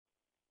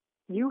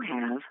You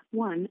have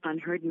one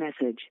unheard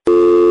message.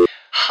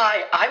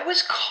 Hi, I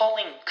was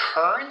calling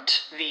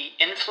Current, the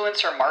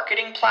influencer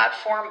marketing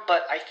platform,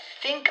 but I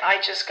think I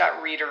just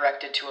got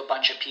redirected to a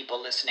bunch of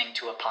people listening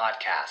to a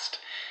podcast.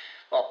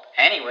 Well,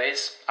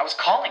 anyways, I was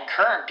calling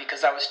Current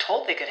because I was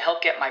told they could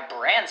help get my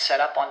brand set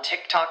up on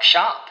TikTok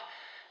Shop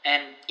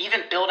and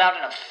even build out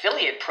an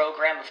affiliate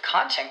program of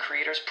content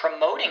creators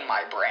promoting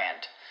my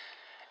brand.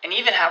 And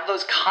even have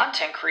those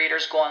content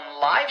creators go on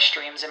live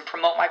streams and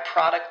promote my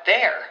product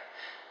there.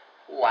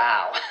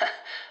 Wow,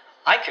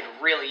 I could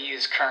really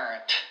use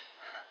Current.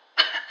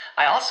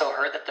 I also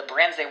heard that the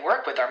brands they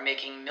work with are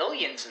making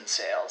millions in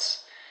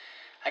sales.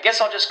 I guess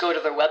I'll just go to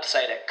their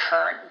website at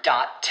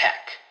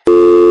current.tech.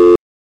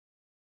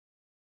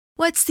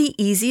 What's the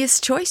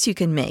easiest choice you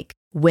can make?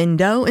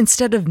 Window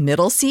instead of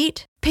middle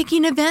seat?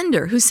 Picking a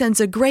vendor who sends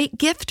a great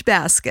gift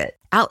basket?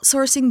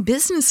 Outsourcing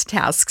business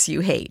tasks you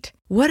hate?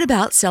 What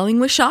about selling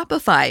with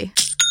Shopify?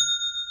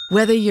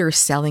 Whether you're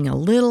selling a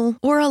little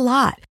or a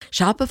lot,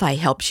 Shopify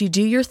helps you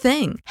do your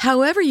thing,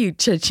 however you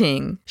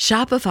cha-ching.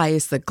 Shopify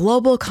is the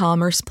global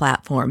commerce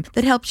platform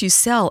that helps you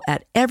sell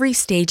at every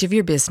stage of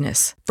your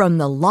business. From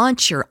the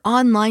launch your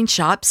online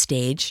shop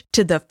stage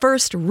to the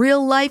first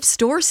real-life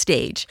store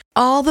stage,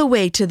 all the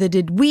way to the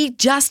did we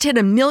just hit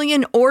 1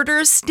 million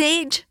orders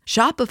stage.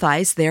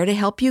 Shopify's there to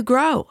help you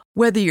grow.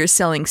 Whether you're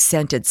selling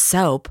scented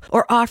soap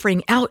or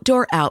offering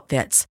outdoor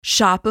outfits,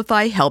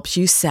 Shopify helps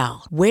you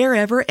sell.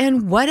 Wherever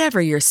and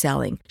whatever you're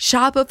selling,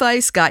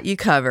 Shopify's got you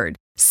covered.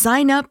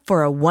 Sign up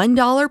for a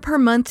 $1 per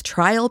month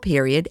trial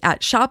period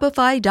at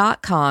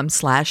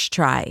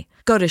shopify.com/try.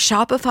 Go to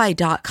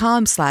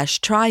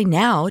shopify.com/try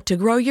now to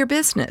grow your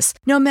business,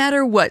 no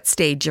matter what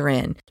stage you're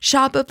in.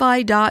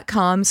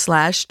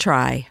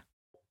 Shopify.com/try.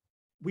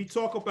 We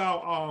talk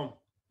about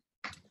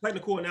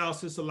technical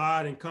analysis a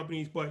lot in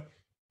companies, but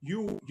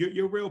you're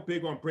real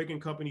big on breaking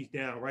companies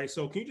down, right?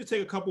 So can you just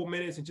take a couple of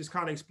minutes and just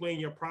kind of explain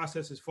your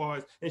process as far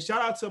as, and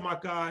shout out to my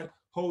guy,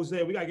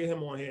 Jose, we got to get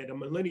him on here, the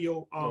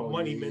millennial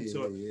money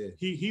mentor.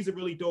 He's a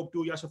really dope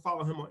dude. Y'all should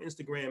follow him on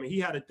Instagram. And he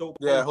had a dope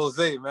post.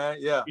 Jose, man.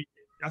 Yeah.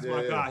 That's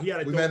my guy. He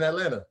had we met in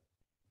Atlanta.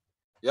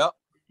 Yep.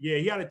 Yeah,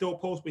 he had a dope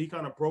post, but he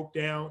kind of broke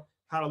down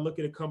how to look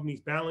at a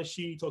company's balance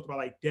sheet. He talked about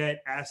like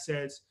debt,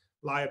 assets,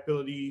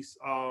 liabilities,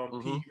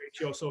 P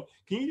ratio. So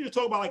can you just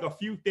talk about like a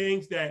few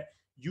things that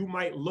you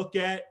might look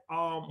at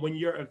when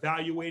you're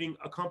evaluating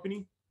a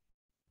company?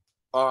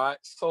 All right.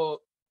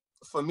 So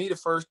for me, the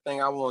first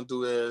thing I want to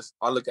do is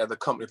I look at the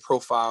company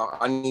profile.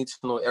 I need to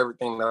know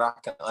everything that I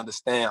can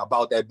understand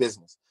about that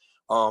business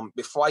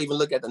before I even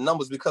look at the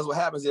numbers, because what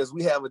happens is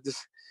we have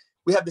this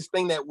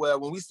thing that where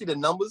when we see the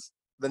numbers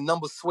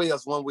sway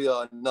us one way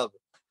or another,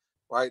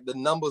 right? The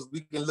numbers,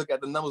 we can look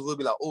at the numbers, we'll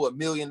be like, oh, $1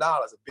 million, $1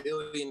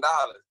 billion.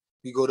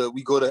 We go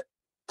to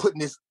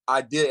putting this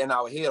idea in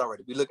our head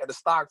already. We look at the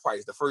stock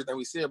price. The first thing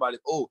we say about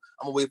it, oh,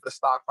 I'm gonna wait for the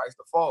stock price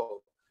to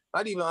fall.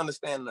 Not even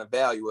understanding the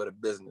value of the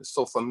business.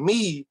 So for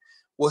me,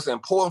 what's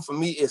important for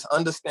me is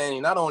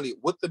understanding not only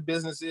what the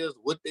business is,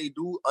 what they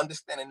do,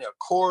 understanding their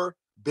core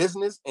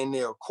business and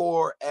their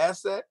core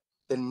asset.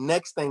 The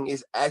next thing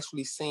is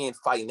actually seeing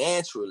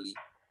financially,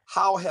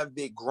 how have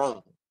they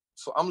grown?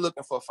 So I'm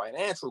looking for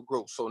financial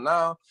growth. So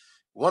now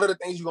one of the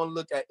things you're gonna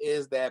look at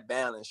is that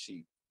balance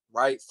sheet,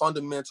 right?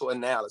 Fundamental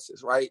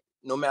analysis, right?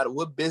 No matter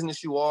what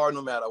business you are,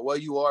 no matter where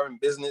you are in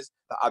business,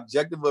 the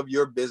objective of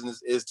your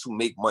business is to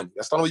make money.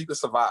 That's the only way you can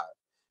survive,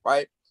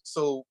 right?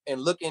 So in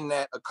looking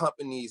at a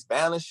company's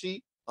balance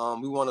sheet,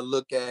 we want to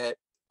look at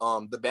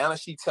the balance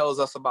sheet tells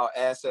us about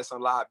assets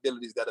and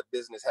liabilities that a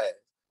business has,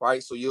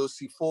 right? So you'll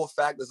see 4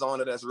 factors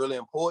on it that's really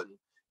important.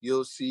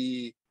 You'll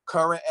see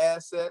current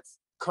assets,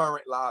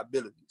 current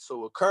liabilities.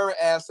 So current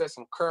assets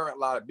and current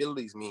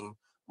liabilities mean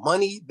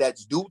money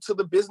that's due to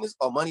the business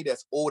or money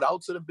that's owed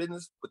out to the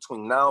business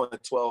between now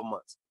and 12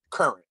 months.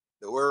 Current,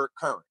 the word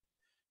current,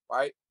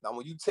 right? Now,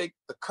 when you take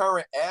the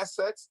current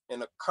assets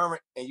and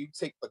you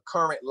take the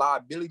current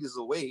liabilities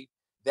away,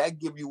 that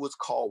gives you what's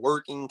called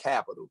working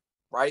capital,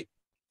 right?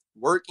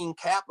 Working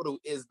capital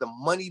is the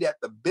money that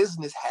the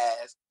business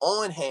has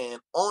on hand,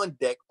 on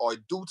deck, or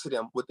due to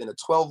them within a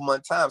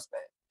 12-month time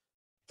span.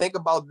 Think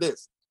about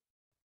this.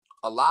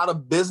 A lot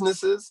of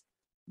businesses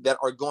that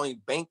are going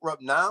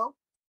bankrupt now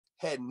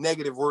had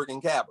negative working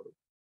capital,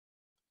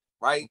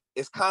 right?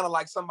 It's kind of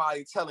like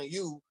somebody telling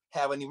you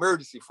have an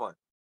emergency fund.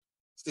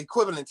 It's the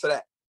equivalent to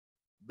that.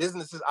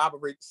 Businesses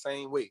operate the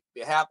same way.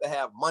 They have to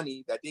have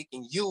money that they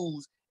can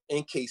use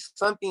in case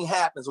something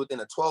happens within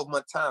a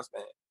 12-month time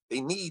span.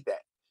 They need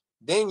that.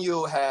 Then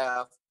you'll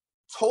have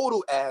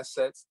total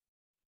assets,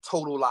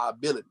 total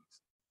liabilities.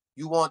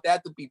 You want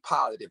that to be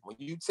positive. When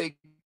you take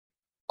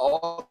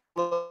all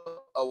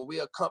away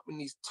a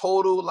company's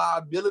total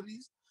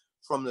liabilities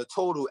from the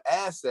total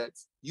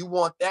assets, you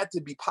want that to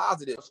be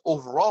positive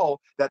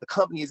overall, that the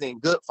company is in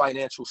good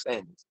financial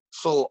standings.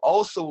 So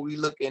also we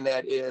looking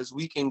at is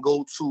we can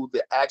go to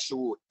the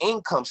actual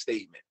income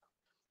statement.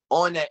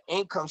 On that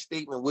income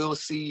statement, we'll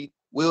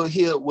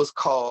hear what's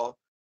called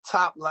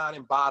top line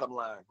and bottom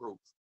line growth,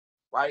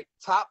 right?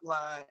 Top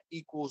line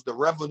equals the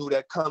revenue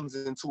that comes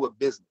into a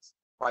business.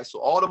 right? So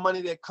all the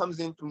money that comes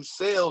in through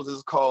sales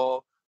is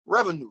called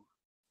revenue.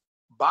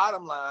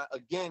 Bottom line,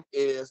 again,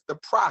 is the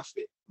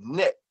profit.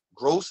 Net.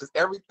 Gross is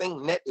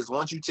everything. Net is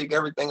once you take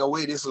everything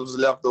away, this was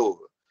left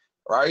over,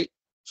 right?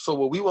 So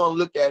what we want to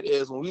look at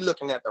is when we're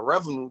looking at the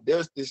revenue,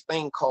 there's this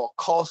thing called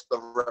cost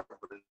of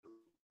revenue.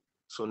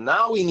 So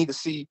now we need to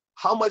see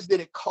how much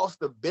did it cost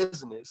the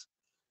business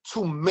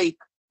to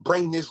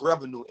bring this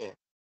revenue in.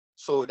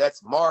 So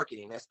that's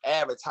marketing, that's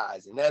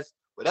advertising, that's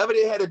whatever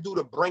they had to do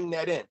to bring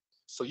that in.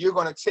 So you're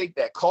going to take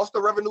that cost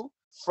of revenue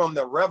from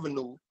the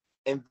revenue,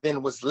 and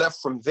then what's left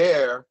from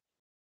there,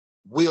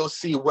 we'll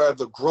see where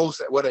the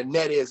gross, what the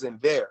net is in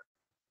there.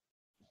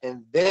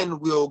 And then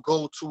we'll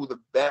go to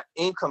the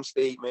income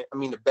statement,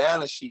 the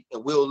balance sheet,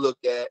 and we'll look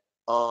at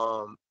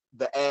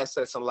the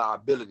assets and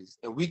liabilities.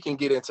 And we can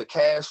get into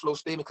cash flow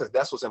statement because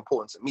that's what's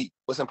important to me.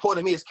 What's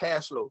important to me is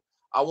cash flow.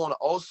 I want to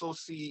also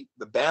see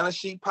the balance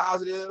sheet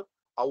positive.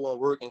 I want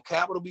working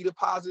capital be the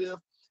positive,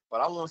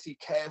 but I want to see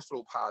cash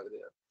flow positive.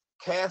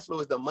 Cash flow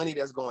is the money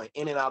that's going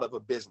in and out of a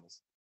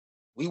business.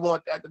 We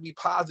want that to be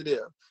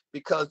positive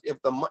because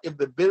if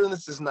the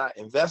business is not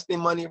investing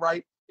money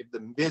right, if the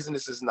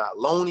business is not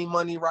loaning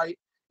money right,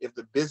 if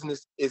the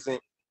business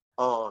isn't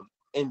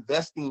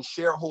investing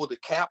shareholder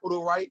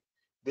capital right,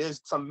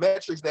 there's some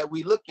metrics that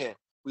we look at.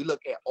 We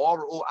look at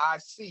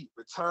ROIC,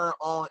 return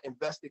on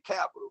invested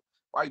capital,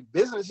 right?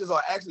 Businesses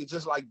are actually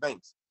just like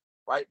banks,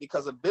 right?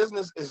 Because a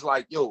business is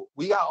like, yo,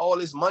 we got all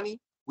this money,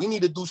 we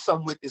need to do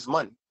something with this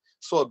money.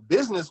 So a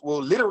business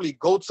will literally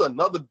go to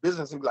another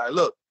business and be like,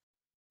 look,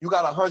 you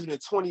got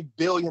 $120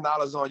 billion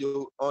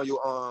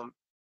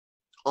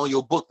on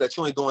your book that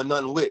you ain't doing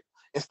nothing with.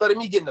 Instead of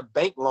me getting a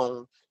bank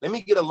loan, let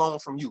me get a loan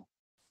from you.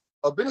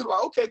 A business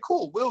like, okay,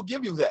 cool, we'll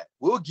give you that.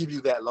 We'll give you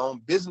that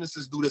loan.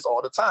 Businesses do this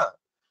all the time,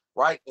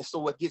 right? And so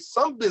what gets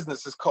some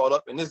businesses caught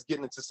up, and this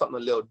getting into something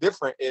a little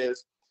different,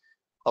 is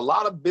a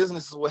lot of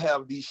businesses will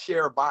have these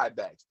share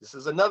buybacks. This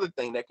is another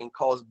thing that can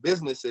cause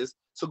businesses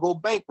to go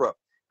bankrupt,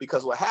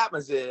 because what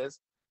happens is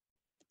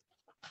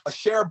a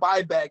share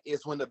buyback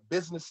is when the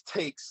business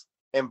takes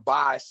and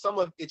buys some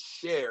of its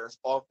shares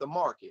off the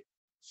market.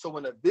 So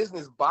when a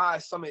business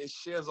buys some of its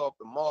shares off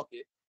the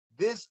market,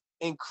 this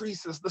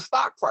increases the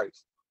stock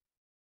price.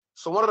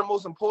 So one of the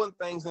most important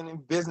things in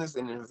business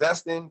and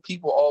investing,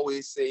 people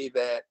always say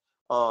that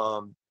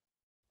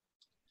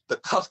the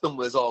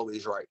customer is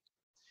always right.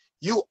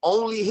 You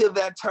only hear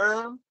that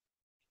term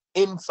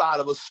inside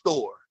of a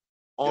store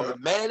on the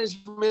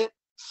management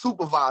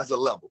supervisor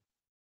level.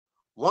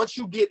 Once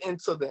you get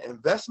into the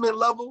investment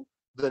level,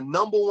 the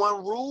number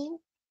one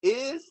rule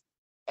is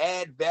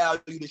add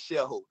value to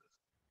shareholders.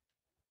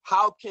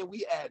 How can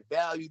we add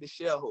value to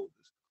shareholders?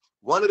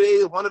 One of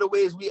the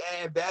ways we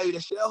add value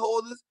to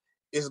shareholders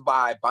is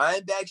by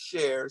buying back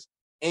shares,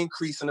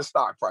 increasing the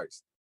stock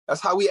price.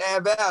 That's how we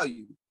add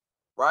value,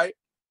 right?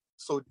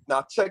 So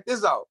now check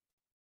this out.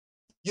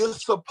 You're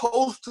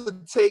supposed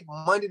to take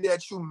money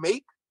that you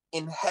make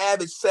and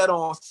have it set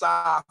on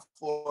side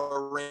for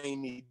a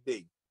rainy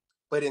day.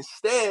 But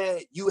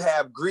instead, you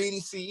have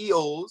greedy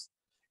CEOs,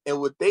 and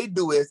what they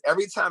do is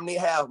every time they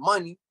have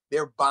money,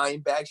 they're buying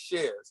back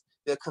shares.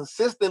 They're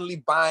consistently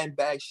buying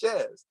back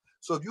shares.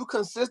 So if you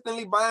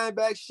consistently buying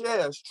back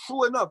shares,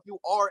 true enough, you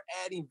are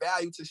adding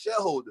value to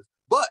shareholders.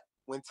 But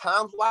when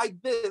times like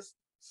this,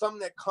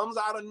 something that comes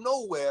out of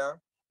nowhere,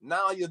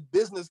 now your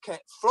business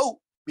can't float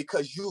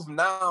because you've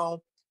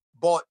now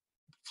bought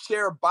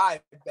share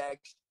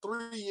buybacks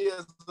 3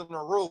 years in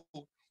a row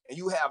and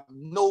you have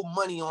no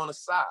money on the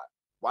side.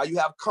 While you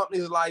have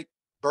companies like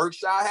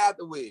Berkshire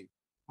Hathaway,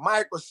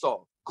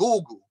 Microsoft,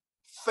 Google,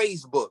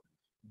 Facebook,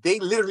 they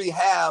literally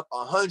have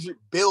 $100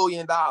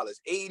 billion,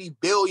 $80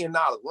 billion.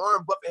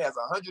 Warren Buffett has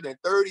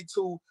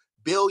 $132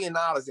 billion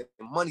in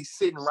money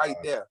sitting right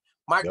there.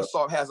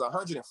 Microsoft has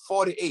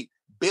 $148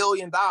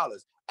 billion.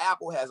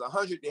 Apple has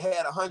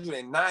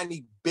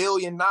 $190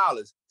 billion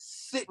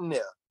sitting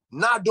there,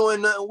 not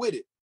doing nothing with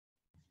it.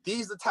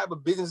 These are the type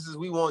of businesses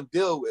we want to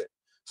deal with.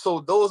 So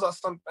those are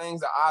some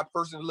things that I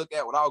personally look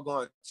at without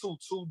going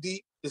too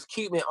deep. Just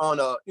keep it on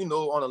a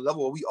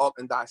level where we all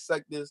can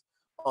dissect this.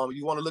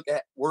 You want to look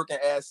at working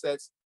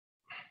assets.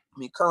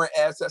 Current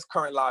assets,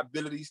 current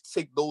liabilities,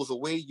 take those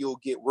away, you'll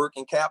get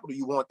working capital.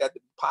 You want that to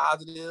be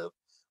positive.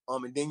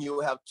 And then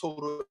you'll have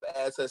total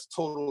assets,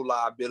 total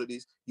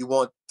liabilities. You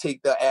want to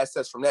take the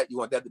assets from that. You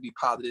want that to be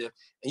positive,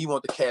 and you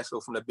want the cash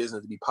flow from the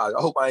business to be positive.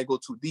 I hope I ain't go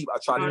too deep. I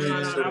try to keep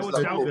That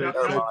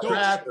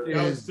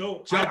was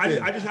dope.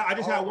 I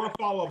just had one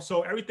follow up.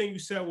 So everything you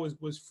said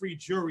was free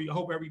jury. I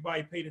hope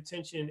everybody paid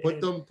attention.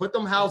 Put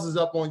them houses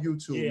up on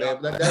YouTube,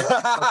 man.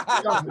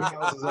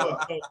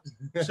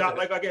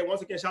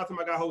 Once again, shout out to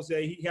my guy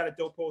Jose. He had a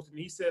dope post, and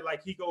he said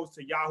like he goes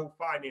to Yahoo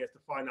Finance to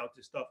find out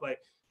this stuff. Like,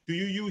 do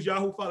you use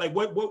Yahoo Finance?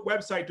 Like, what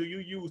website do you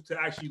use to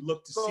actually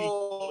look to see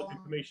all this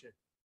information?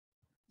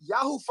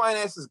 Yahoo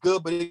Finance is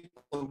good, but it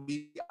can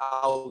be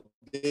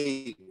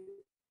outdated,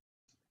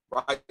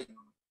 right?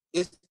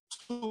 It's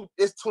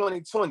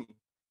 2020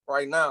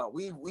 right now.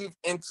 We've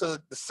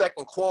entered the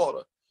second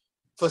quarter.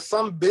 For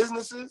some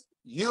businesses,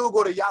 you'll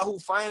go to Yahoo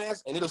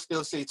Finance and it'll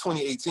still say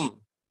 2018.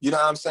 You know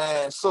what I'm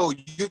saying? So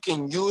you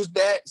can use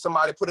that.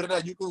 Somebody put it in there.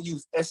 You can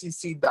use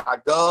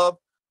sec.gov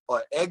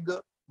or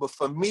EDGAR. But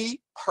for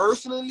me,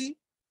 personally,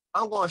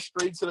 I'm going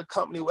straight to the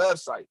company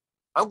website.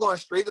 I'm going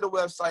straight to the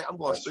website. I'm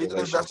going straight to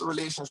the investor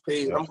relations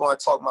page. I'm going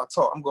to talk my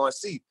talk. I'm going to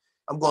see.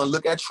 I'm going to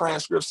look at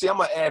transcripts. See,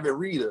 I'm an avid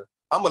reader.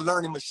 I'm a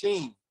learning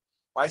machine,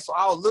 right? So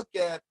I'll look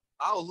at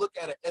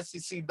an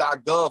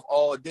sec.gov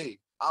all day.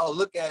 I'll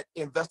look at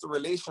investor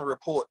relation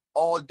report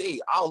all day.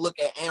 I'll look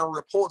at annual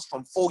reports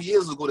from 4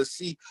 years ago to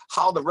see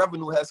how the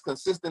revenue has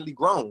consistently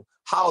grown,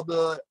 how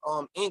the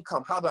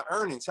income, how the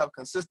earnings have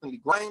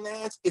consistently grown.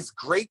 It's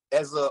great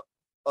as a,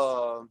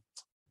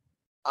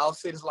 I'll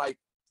say it's like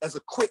as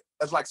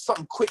like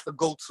something quick to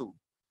go to.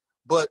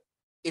 But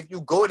if you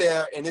go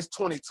there and it's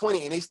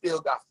 2020 and they still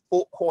got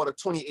fourth quarter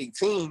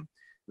 2018,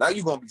 now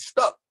you're gonna be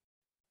stuck.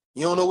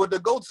 You don't know what to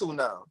go to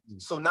now.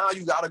 So now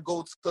you got to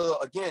go to,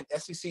 again,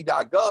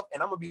 sec.gov.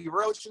 And I'm going to be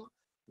real with you,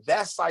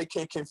 that site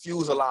can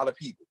confuse a lot of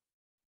people.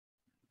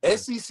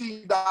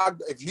 sec.gov,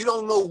 if you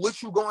don't know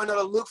what you're going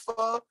to look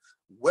for,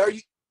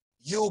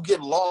 you'll get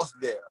lost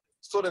there.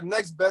 So the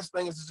next best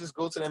thing is to just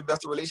go to the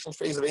investor relations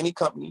phase of any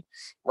company,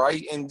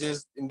 right? And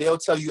they'll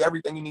tell you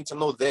everything you need to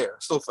know there.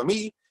 So for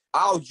me,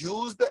 I'll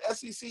use the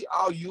SEC,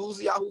 I'll use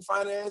Yahoo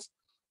Finance,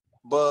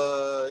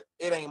 but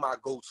it ain't my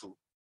go-to.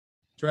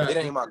 It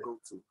ain't my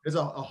go-to. There's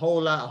a whole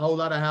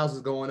lot of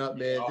houses going up,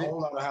 man. A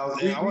whole lot of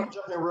houses. And I want to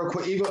jump in real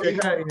quick. Even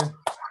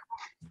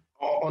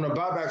on the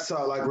buyback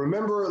side, like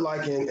remember,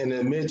 like in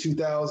the mid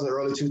 2000s,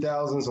 early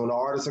 2000s, when the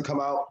artists would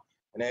come out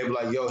and they'd be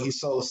like, "Yo, he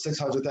sold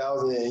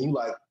 600,000," and you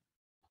like,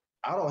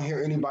 I don't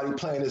hear anybody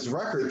playing this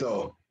record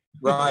though.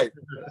 Right.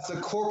 It's a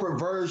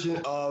corporate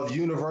version of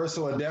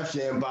Universal and Def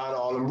Jam buying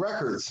all them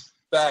records.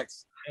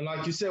 Facts. And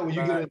like you said, when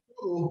you get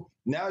into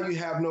now you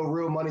have no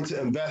real money to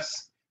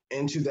invest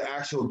into the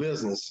actual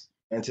business.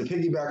 And to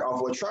piggyback off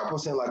what Trap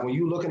was saying, like when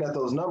you're looking at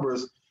those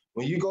numbers,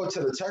 when you go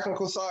to the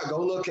technical side, go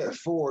look at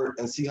Ford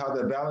and see how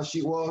their balance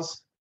sheet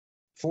was.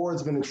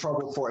 Ford's been in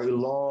trouble for a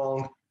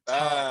long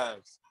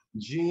time.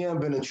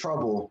 GM been in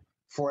trouble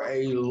for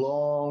a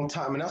long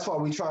time. And that's why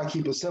we try and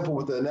keep it simple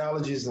with the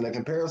analogies and the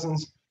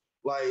comparisons.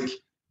 Like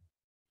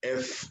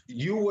if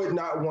you would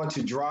not want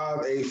to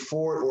drive a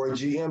Ford or a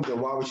GM,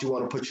 then why would you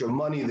want to put your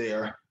money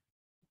there?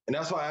 And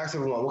that's why I ask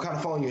everyone, what kind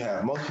of phone you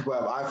have? Most people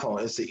have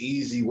iPhone. It's the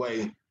easy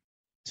way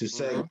to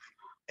seg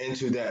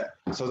into that.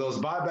 So those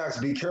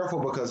buybacks, be careful,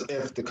 because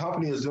if the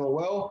company is doing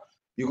well,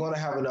 you're going to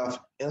have enough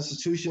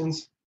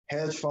institutions,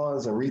 hedge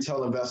funds, and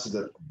retail investors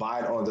that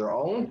buy it on their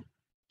own,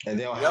 and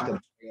they'll have to buy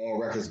their own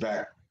records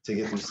back to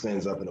get them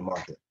spins up in the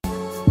market.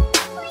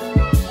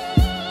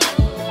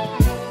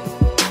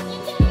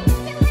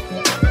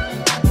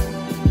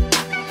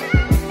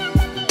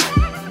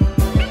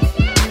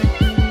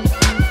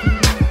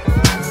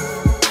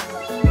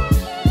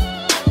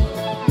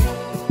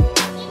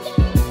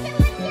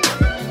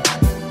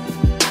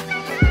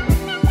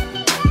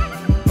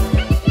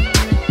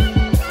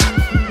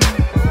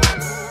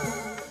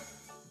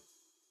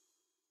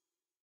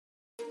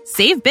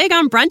 Save big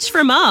on brunch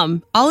for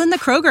mom, all in the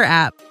Kroger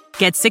app.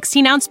 Get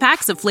 16-ounce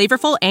packs of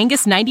flavorful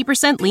Angus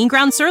 90% lean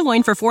ground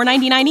sirloin for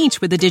 $4.99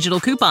 each with a digital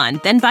coupon.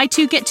 Then buy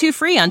 2, get 2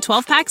 free on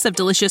 12 packs of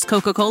delicious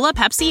Coca-Cola,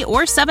 Pepsi,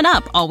 or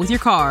 7-Up, all with your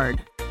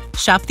card.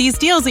 Shop these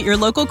deals at your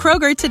local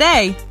Kroger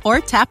today, or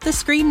tap the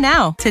screen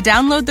now to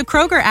download the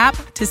Kroger app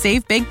to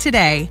save big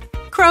today.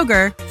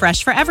 Kroger,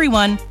 fresh for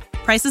everyone.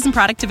 Prices and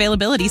product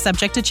availability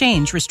subject to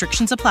change.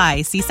 Restrictions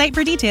apply. See site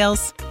for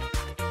details.